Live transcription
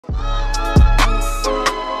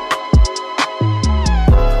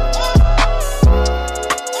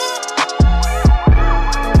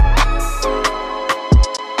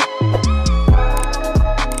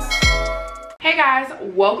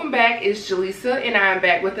welcome back. It's Jelisa and I'm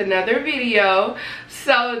back with another video.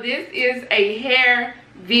 So this is a hair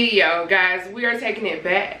video, guys. We are taking it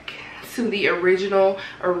back to the original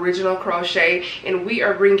crochet, and we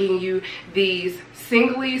are bringing you these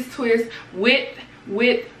Senegalese twists with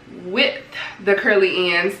the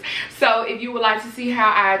curly ends. So if you would like to see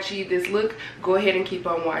how I achieve this look, go ahead and keep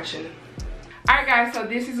on watching. Alright guys, so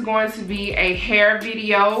this is going to be a hair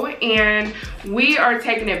video, and we are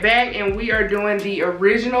taking it back and we are doing the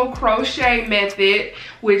original crochet method,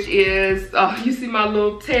 which is, you see my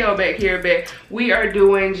little tail back here, but we are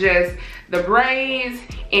doing just the braids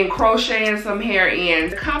and crocheting some hair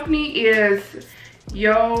ends. The company is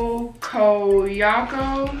Yoko.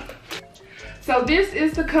 So this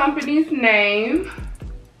is the company's name.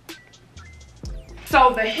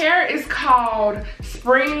 So the hair is called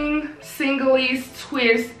Spring Senegalese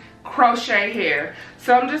Twist Crochet Hair.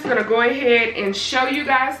 So I'm just gonna go ahead and show you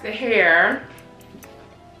guys the hair.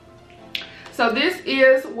 So this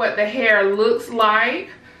is what the hair looks like.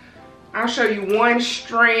 I'll show you one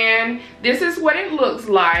strand. This is what it looks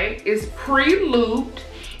like. It's pre-looped.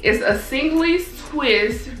 It's a Senegalese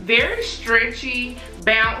twist, very stretchy,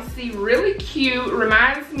 bouncy, really cute.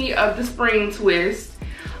 Reminds me of the spring twist.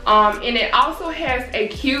 And it also has a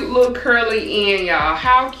cute little curly end, y'all.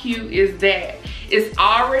 How cute is that? It's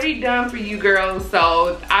already done for you girls,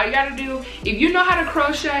 so all you gotta do, if you know how to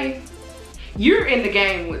crochet, you're in the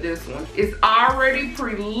game with this one. It's already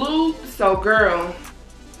pre-looped, so girl,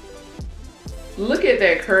 look at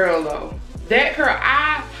that curl though. That curl,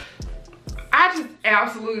 I just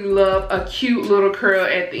absolutely love a cute little curl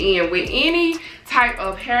at the end. With any type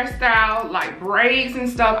of hairstyle, like braids and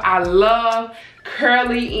stuff, I love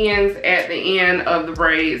curly ends at the end of the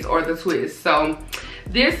braids or the twist. So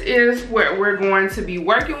this is what we're going to be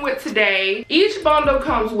working with today. Each bundle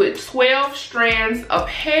comes with 12 strands of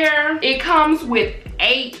hair. It comes with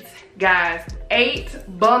 8, guys,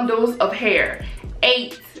 8 bundles of hair.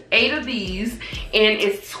 8 of these, and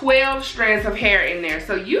it's 12 strands of hair in there.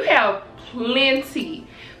 So you have plenty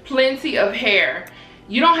of hair.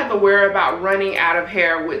 You don't have to worry about running out of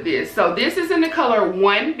hair with this. So this is in the color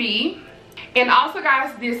 1B. And also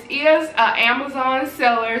guys, this is an Amazon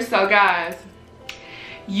seller. So guys,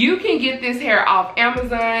 you can get this hair off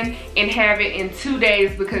Amazon and have it in 2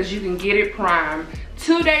 days because you can get it prime.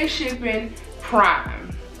 2-day shipping,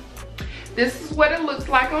 prime. This is what it looks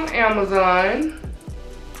like on Amazon.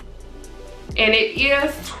 And it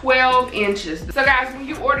is 12 inches. So guys, when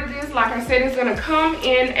you order this, like I said, it's gonna come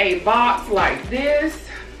in a box like this.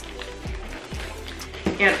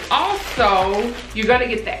 And also, you're gonna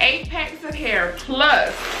get the 8 packs of hair,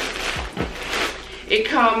 plus it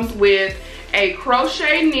comes with a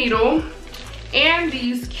crochet needle and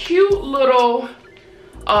these cute little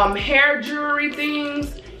hair jewelry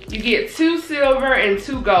things. You get 2 silver and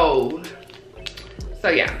 2 gold. So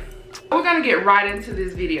yeah. We're gonna get right into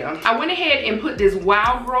this video. I went ahead and put this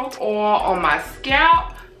wild growth oil on my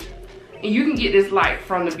scalp. And you can get this like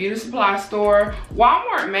from the beauty supply store.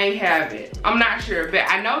 Walmart may have it. I'm not sure, but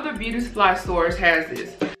I know the beauty supply stores has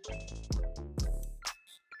this.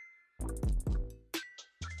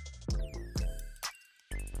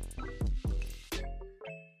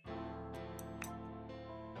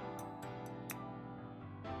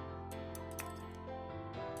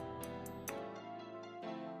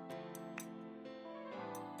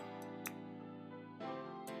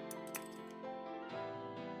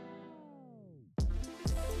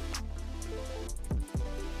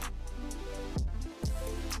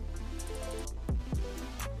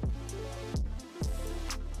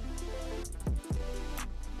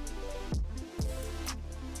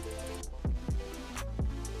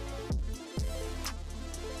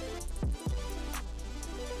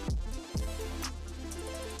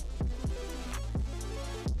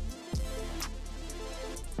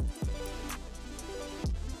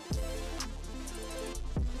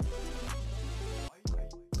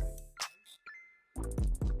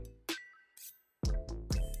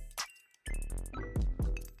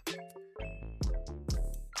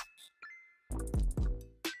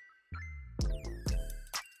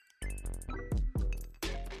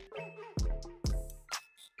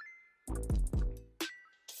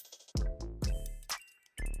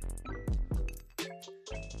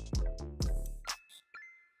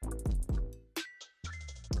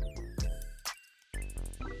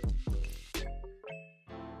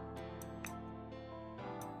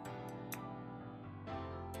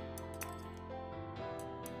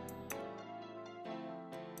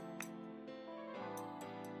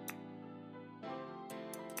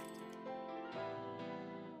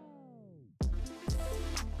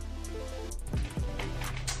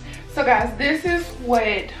 So guys, this is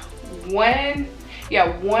what one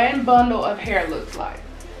bundle of hair looks like.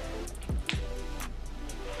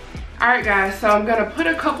 All right guys, so I'm gonna put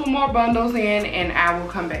a couple more bundles in and I will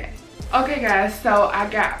come back. Okay guys, so I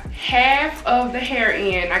got half of the hair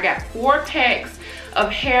in. I got 4 packs of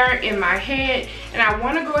hair in my head, and I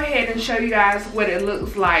want to go ahead and show you guys what it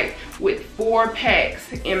looks like with 4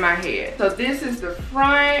 packs in my head. So this is the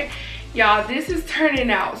front. Y'all, this is turning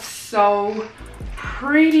out so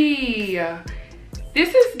pretty.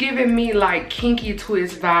 This is giving me like kinky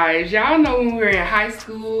twist vibes. Y'all know when we were in high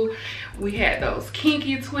school, we had those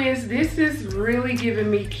kinky twists. This is really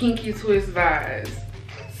giving me kinky twist vibes.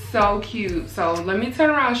 So cute. So let me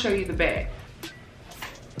turn around and show you the back.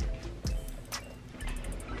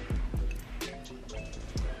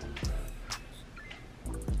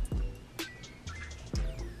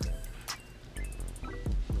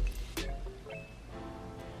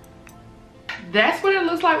 That's what it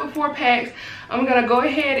looks like with 4 packs. I'm gonna go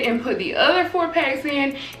ahead and put the other 4 packs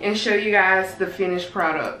in and show you guys the finished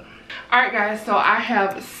product. Alright guys, so I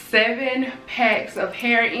have 7 packs of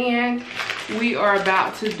hair in. We are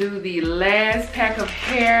about to do the last pack of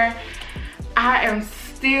hair. I am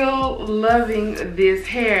still loving this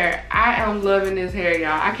hair. I am loving this hair,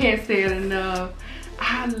 y'all. I can't say it enough.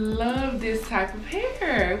 I love this type of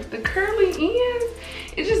hair with the curly ends.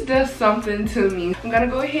 It just does something to me. I'm gonna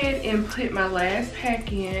go ahead and put my last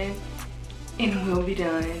pack in and we'll be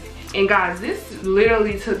done. And guys, this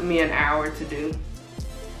literally took me an hour to do.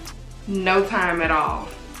 No time at all.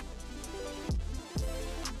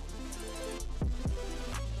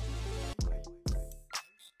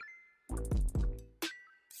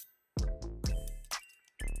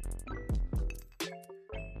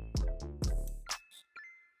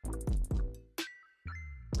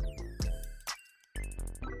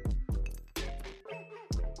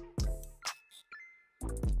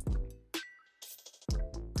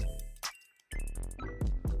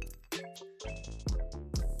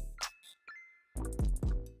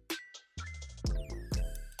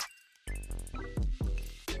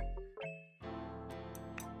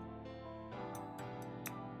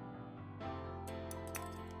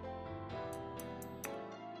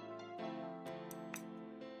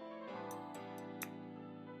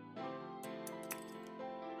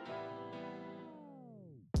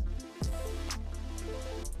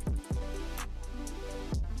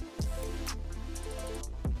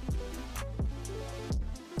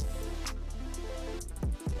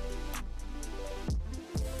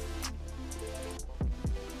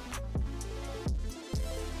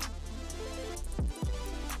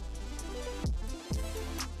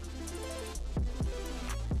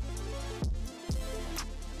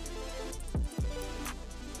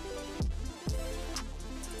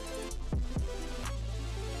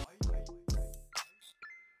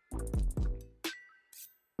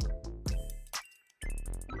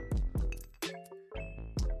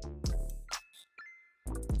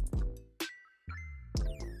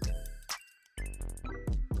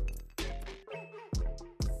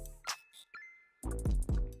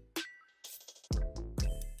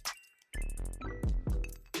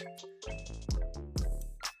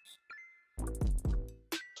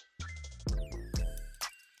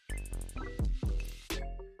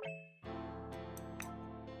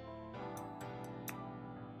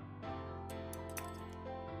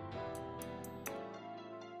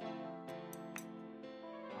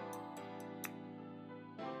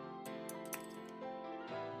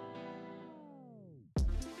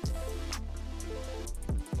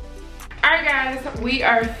 Alright guys, we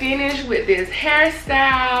are finished with this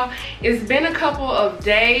hairstyle. It's been a couple of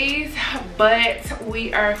days, but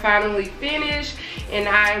we are finally finished and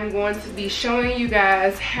I'm going to be showing you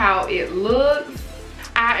guys how it looks.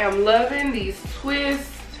 I am loving these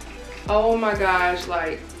twists. Oh my gosh,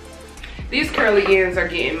 like these curly ends are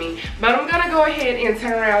getting me. But I'm gonna go ahead and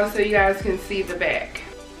turn around so you guys can see the back.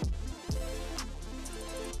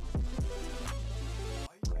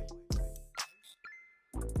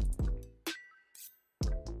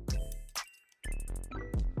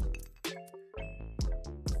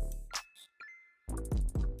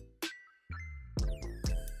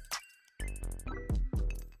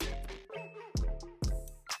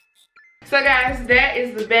 So guys, that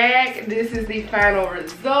is the bag. This is the final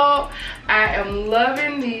result. I am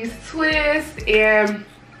loving these twists, and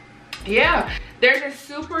yeah, they're just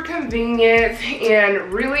super convenient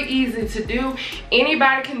and really easy to do.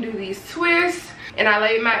 Anybody can do these twists. And I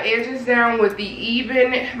laid my edges down with the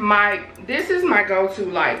Ebin. This is my go-to.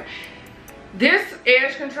 Like, this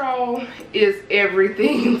edge control is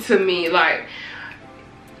everything to me. Like,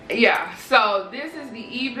 yeah, so this is the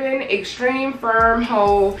Ebin Extreme Firm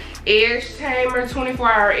Hold Edge Tamer,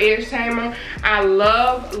 24-hour edge tamer. I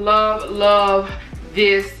love, love, love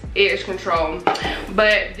this edge control.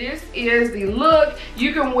 But this is the look.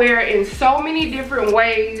 You can wear it in so many different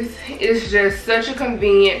ways. It's just such a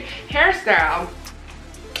convenient hairstyle.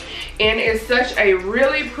 And it's such a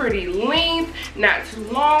really pretty length, not too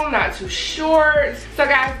long, not too short. So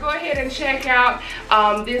guys, go ahead and check out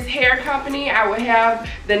this hair company. I will have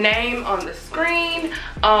the name on the screen.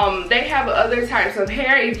 They have other types of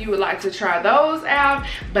hair if you would like to try those out.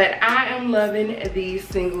 But I am loving these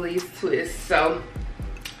Senegalese twists, so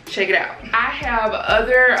check it out. I have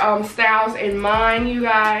other styles in mind, you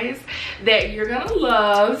guys, that you're gonna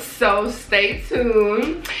love, so stay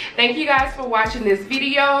tuned. Thank you guys for watching this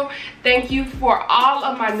video. Thank you for all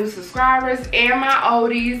of my new subscribers and my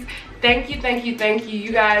oldies. Thank you, thank you, thank you.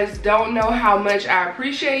 You guys don't know how much I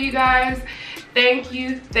appreciate you guys. Thank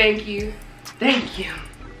you, thank you, thank you.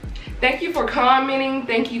 Thank you for commenting,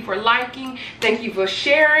 thank you for liking, thank you for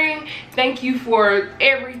sharing, thank you for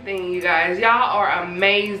everything, you guys. Y'all are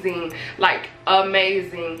amazing, like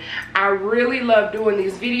amazing. I really love doing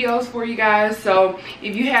these videos for you guys, so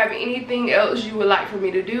if you have anything else you would like for me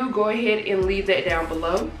to do, go ahead and leave that down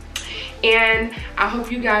below. And I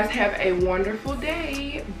hope you guys have a wonderful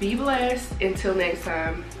day. Be blessed. Until next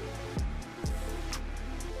time.